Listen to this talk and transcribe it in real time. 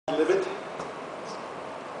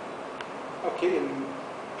okay, in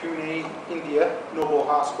Pune, India, Noble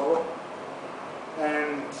Hospital,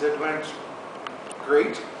 and it went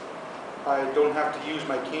great. I don't have to use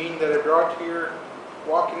my cane that I brought here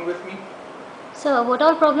walking with me. So what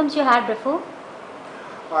all problems you had before?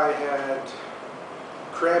 I had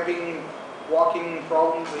cramping, walking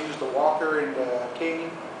problems. I used a walker and a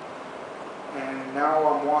cane, and now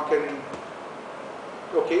I'm walking.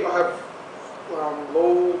 Okay, I have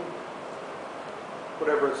low,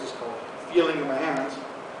 whatever this is called, feeling in my hands,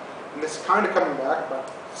 and this is kind of coming back, but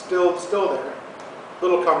still there.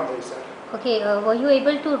 Little coming, they said. Okay, were you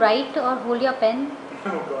able to write or hold your pen?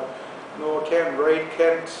 Oh God, no, I can't write,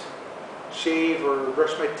 can't shave or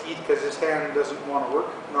brush my teeth because this hand doesn't want to work,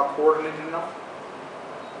 not coordinated enough.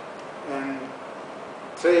 And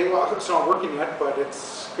say, well, it's not working yet, but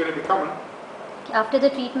it's going to be coming. After the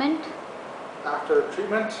treatment? After the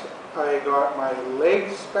treatment, I got my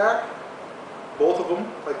legs back, both of them,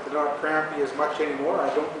 like they're not crampy as much anymore.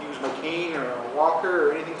 I don't use my cane or a walker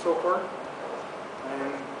or anything so far.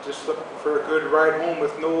 And just looking for a good ride home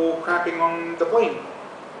with no cramping on the plane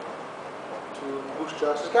to Moose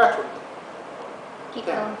Jaw, Saskatchewan.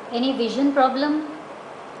 Okay, any vision problem?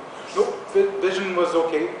 Nope, vision was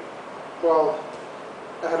okay. Well,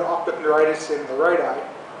 I had optic neuritis in the right eye,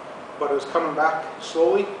 but it was coming back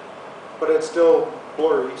slowly, but it's still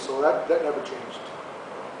blurry, so that never changed.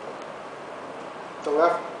 The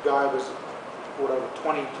left guy was whatever,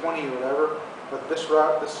 20/20 or whatever, but this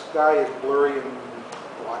guy is blurry and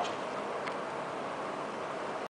watching.